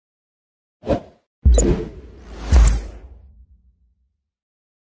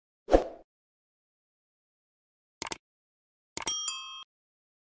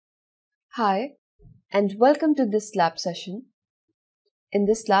Hi, and welcome to this lab session. In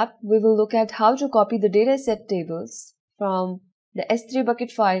this lab, we will look at how to copy the dataset tables from the S3 bucket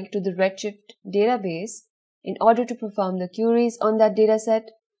file to the Redshift database in order to perform the queries on that dataset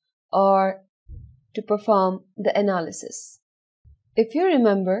or to perform the analysis. If you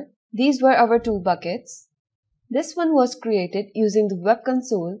remember, these were our two buckets. This one was created using the web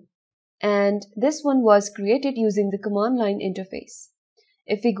console, and this one was created using the command line interface.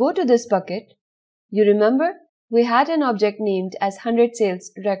 If we go to this bucket, you remember we had an object named as 100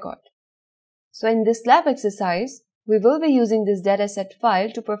 sales record. So in this lab exercise, we will be using this dataset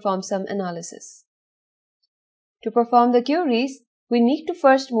file to perform some analysis. To perform the queries, we need to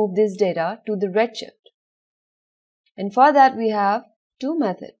first move this data to the Redshift. And for that, we have two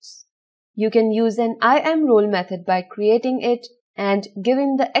methods. You can use an IAMRole method by creating it and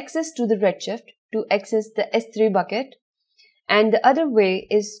giving the access to the Redshift to access the S3 bucket. And the other way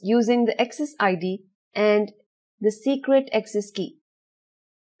is using the access ID and the secret access key.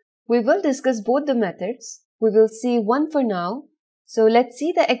 We will discuss both the methods. We will see one for now. So let's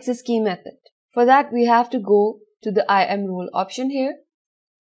see the access key method. For that, we have to go to the IAMRole option here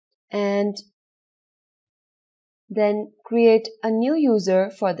and then create a new user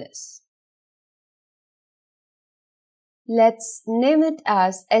for this. Let's name it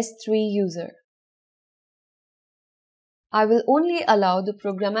as S3 user. I will only allow the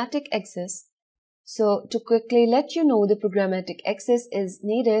programmatic access. So to quickly let you know, the programmatic access is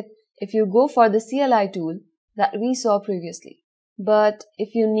needed if you go for the CLI tool that we saw previously. But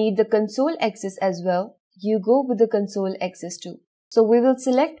if you need the console access as well, you go with the console access too. So we will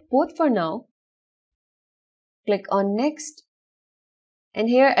select both for now. Click on next and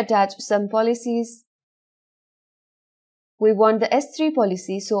here attach some policies. We want the S3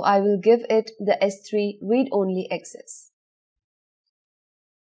 policy, so I will give it the S3 read-only access.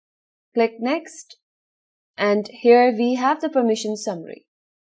 Click next, and here we have the permission summary.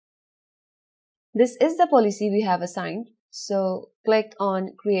 This is the policy we have assigned, so click on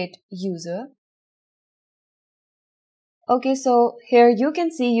create user. Okay, so here you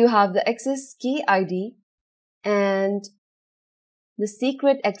can see you have the access key ID and the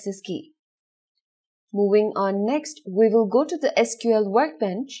secret access key. Moving on next, we will go to the SQL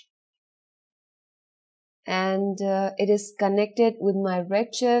Workbench, and it is connected with my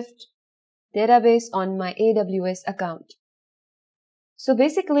Redshift database on my AWS account. So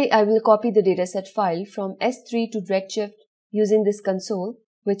basically, I will copy the dataset file from S3 to Redshift using this console,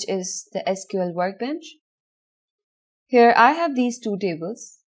 which is the SQL Workbench. Here I have these two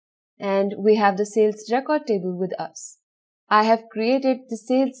tables, and we have the sales record table with us. I have created the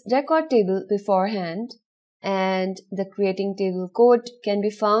sales record table beforehand, and the creating table code can be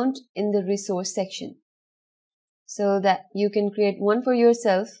found in the resource section, so that you can create one for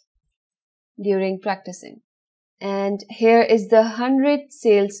yourself during practicing. And here is the 100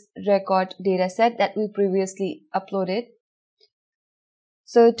 sales record dataset that we previously uploaded.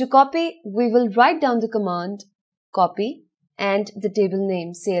 So to copy, we will write down the command copy and the table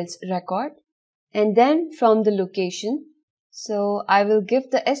name sales record, and then from the location. So I will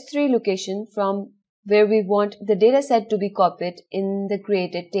give the S3 location from where we want the dataset to be copied in the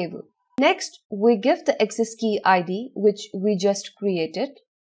created table. Next, we give the access key ID, which we just created.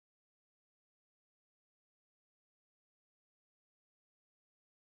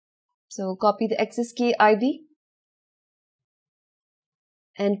 So copy the access key ID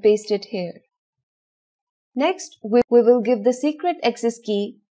and paste it here. Next, we will give the secret access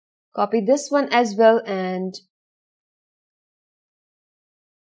key. Copy this one as well and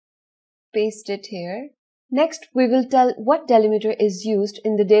paste it here. Next, we will tell what delimiter is used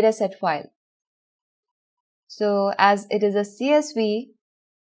in the dataset file. So as it is a CSV,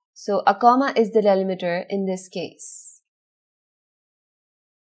 so a comma is the delimiter in this case.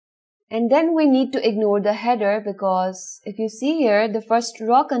 And then we need to ignore the header because if you see here, the first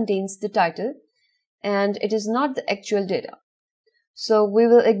row contains the title and it is not the actual data. So we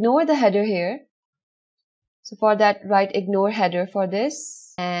will ignore the header here. So for that, write ignore header for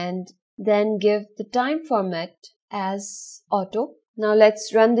this and then give the time format as auto. Now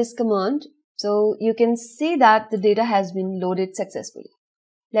let's run this command. So you can see that the data has been loaded successfully.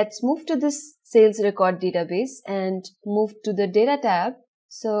 Let's move to this sales record database and move to the data tab.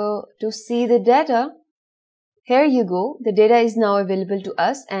 So to see the data, here you go. The data is now available to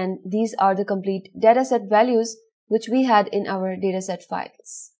us and these are the complete dataset values which we had in our dataset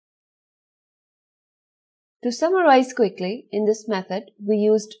files. To summarize quickly, in this method, we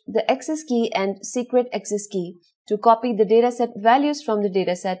used the access key and secret access key to copy the dataset values from the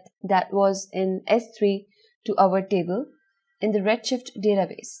dataset that was in S3 to our table in the Redshift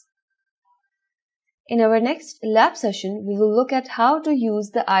database. In our next lab session, we will look at how to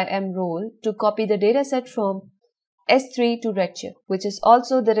use the IM role to copy the dataset from S3 to Redshift, which is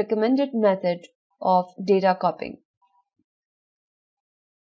also the recommended method of data copying.